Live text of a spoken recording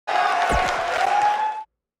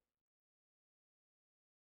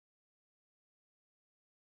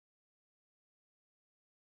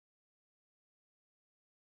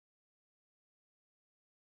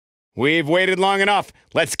We've waited long enough.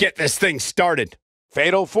 Let's get this thing started.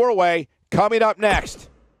 Fatal 4-Way coming up next.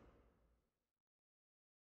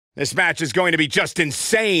 This match is going to be just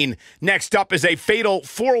insane. Next up is a Fatal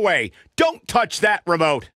 4-Way. Don't touch that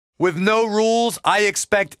remote. With no rules, I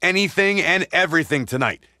expect anything and everything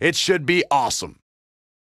tonight. It should be awesome.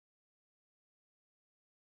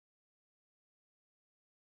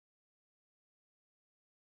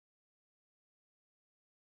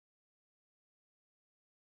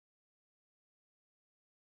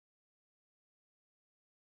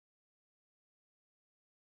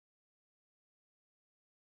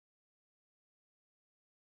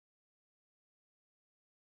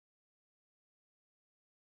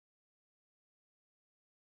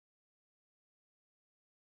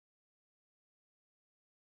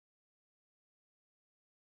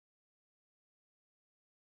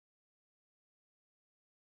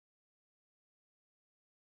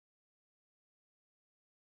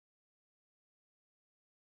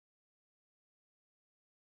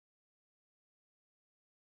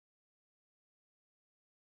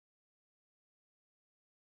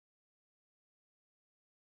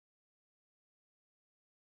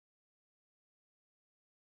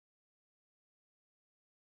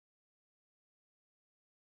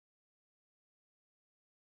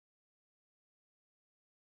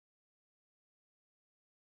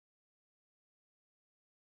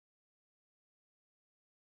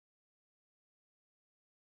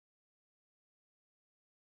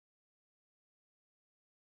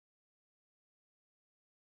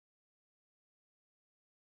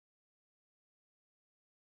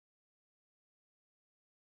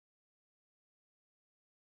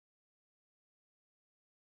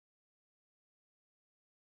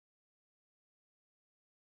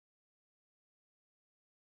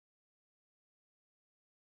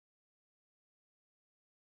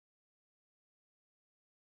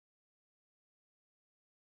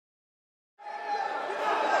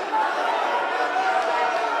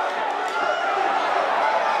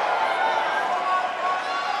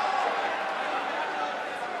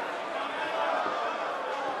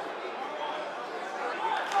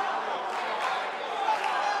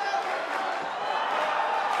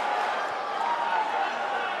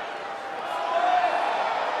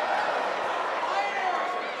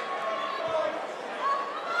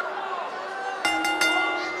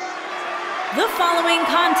 The following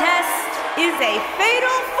contest is a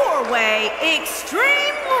Fatal 4-Way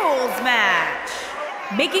Extreme Rules match.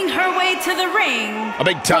 Making her way to the ring, a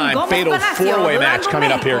big-time Fatal 4-Way match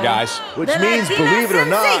coming up here, guys. Which means, believe it or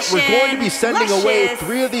not, we're going to be sending away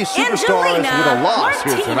 3 of these superstars with a loss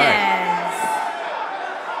here tonight.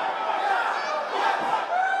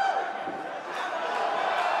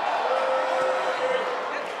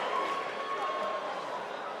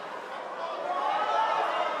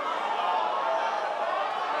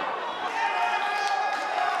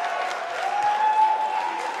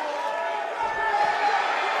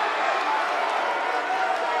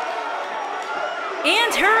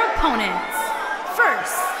 And her opponents.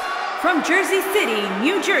 First, from Jersey City,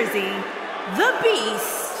 New Jersey, the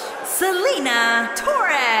Beast, Selena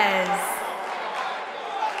Torres.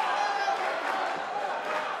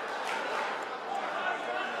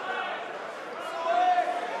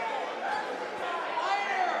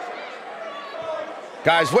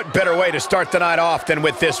 Guys, what better way to start the night off than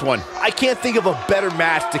with this one? I can't think of a better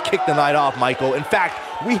match to kick the night off, Michael. In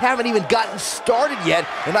fact, we haven't even gotten started yet,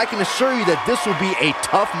 and I can assure you that this will be a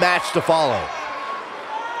tough match to follow.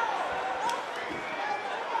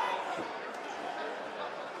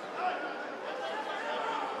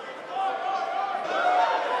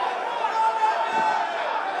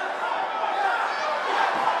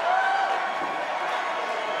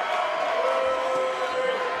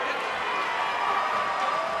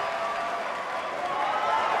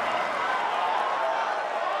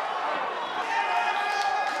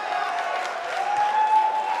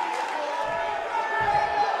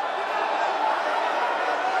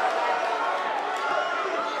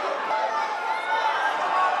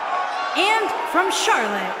 And from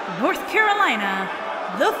Charlotte, North Carolina,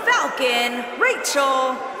 the Falcon,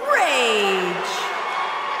 Rachel Rage.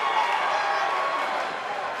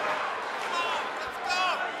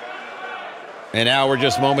 And now we're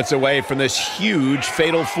just moments away from this huge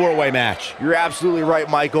Fatal 4-Way match. You're absolutely right,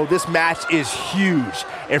 Michael. This match is huge.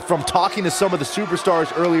 And from talking to some of the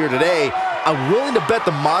superstars earlier today, I'm willing to bet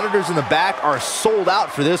the monitors in the back are sold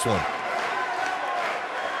out for this one.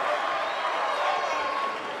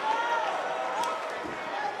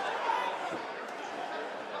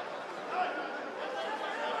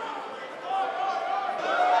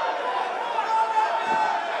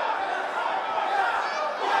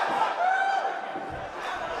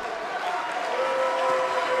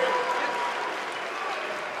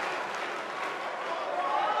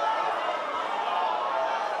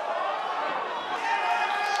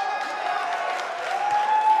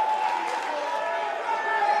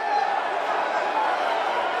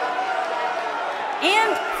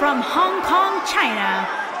 And from Hong Kong, China,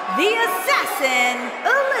 the assassin,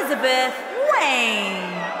 Elizabeth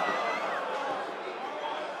Wang.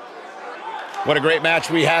 What a great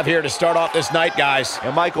match we have here to start off this night, guys.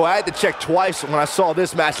 And Michael, I had to check twice when I saw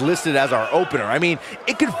this match listed as our opener. I mean,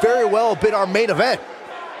 it could very well have been our main event.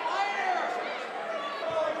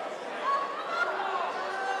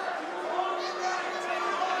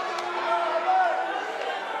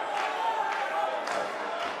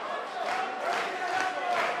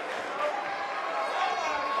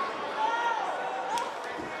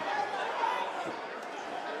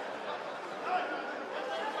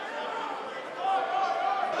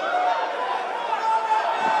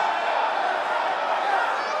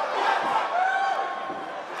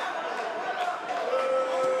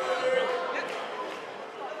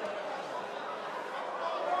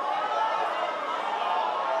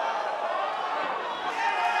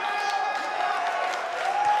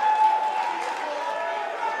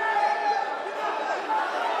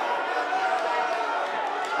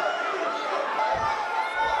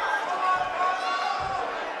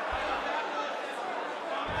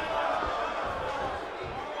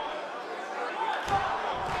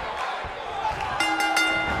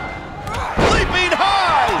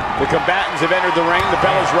 The combatants have entered the ring, the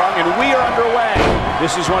bell is rung, and we are underway.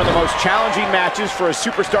 This is one of the most challenging matches for a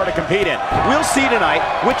superstar to compete in. We'll see tonight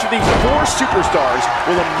which of these four superstars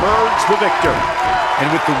will emerge the victor.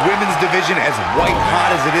 And with the women's division as white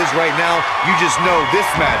hot as it is right now, you just know this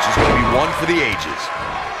match is going to be one for the ages.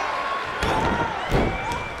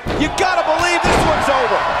 You gotta believe this one's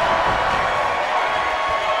over.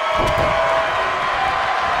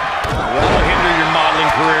 That'll hinder your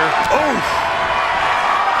modeling career. Oof!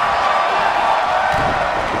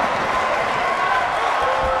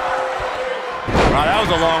 Wow, that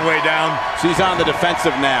was a long way down. She's on the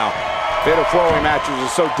defensive now. Fatal four-way matches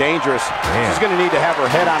are so dangerous. Man. She's going to need to have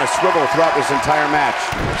her head on a swivel throughout this entire match.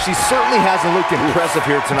 She certainly hasn't looked impressive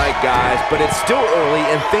here tonight, guys, but it's still early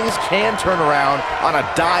and things can turn around on a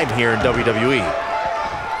dime here in WWE.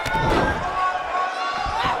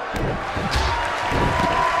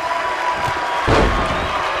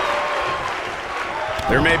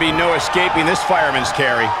 There may be no escaping this fireman's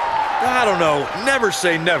carry. I don't know. Never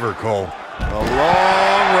say never, Cole. A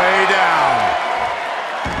long way down.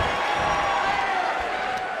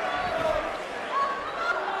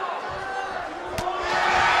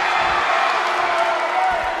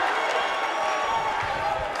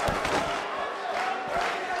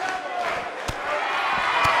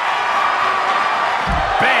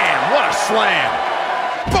 Bam! What a slam!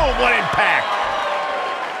 Boom! What impact!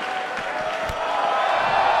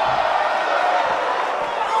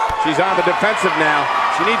 She's on the defensive now.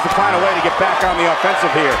 She needs to find a way to get back on the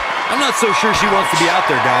offensive here. I'm not so sure she wants to be out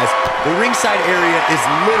there, guys. The ringside area is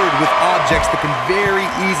littered with objects that can very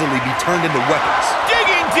easily be turned into weapons.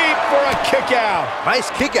 Digging deep for a kick out.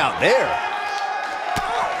 Nice kick out there.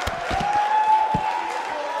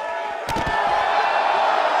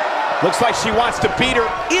 Looks like she wants to beat her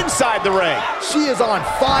inside the ring. She is on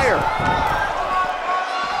fire.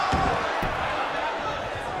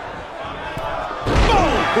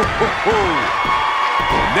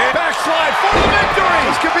 Backslide for the victory!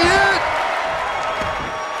 This could be it!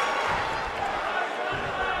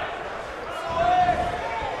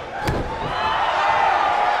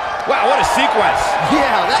 Wow, what a sequence!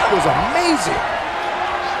 Yeah, that was amazing!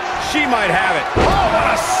 She might have it. Oh, what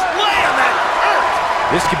a slam that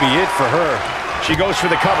hurt! This could be it for her. She goes for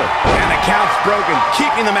the cover, and the count's broken,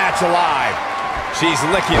 keeping the match alive. She's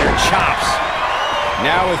licking her chops.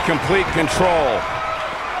 Now with complete control.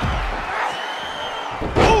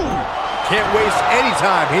 Can't waste any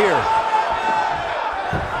time here.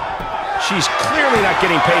 She's clearly not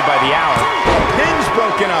getting paid by the hour. Pin's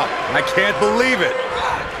broken up. I can't believe it.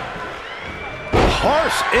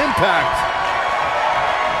 Harsh impact.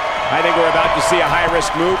 I think we're about to see a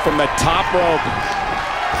high-risk move from the top rope.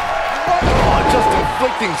 Oh, just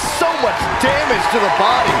inflicting so much damage to the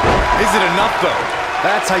body. Is it enough, though?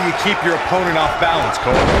 That's how you keep your opponent off balance,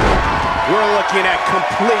 Cole. We're looking at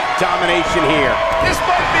complete domination here. This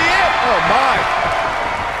might be it. Oh, my.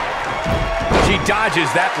 She dodges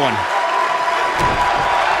that one.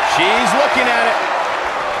 She's looking at it.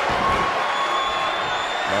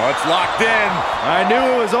 Oh, it's locked in. I knew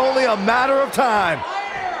it was only a matter of time.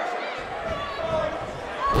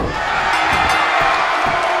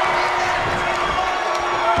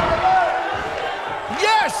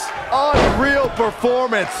 Yes! Unreal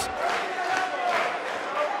performance.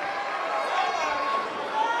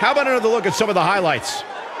 How about another look at some of the highlights?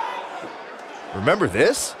 Remember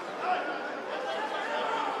this?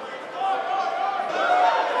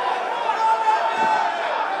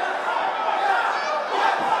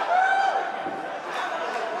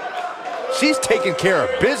 she's taking care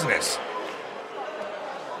of business.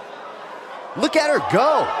 Look at her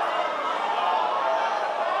go.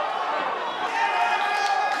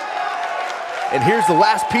 And here's the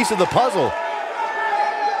last piece of the puzzle.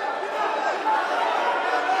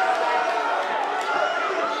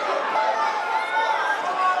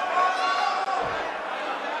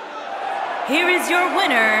 Here is your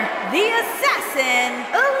winner, the Assassin,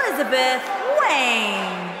 Elizabeth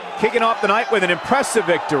Wayne. Kicking off the night with an impressive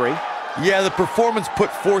victory. Yeah, the performance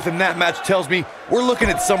put forth in that match tells me we're looking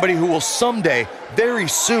at somebody who will someday, very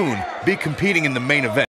soon, be competing in the main event.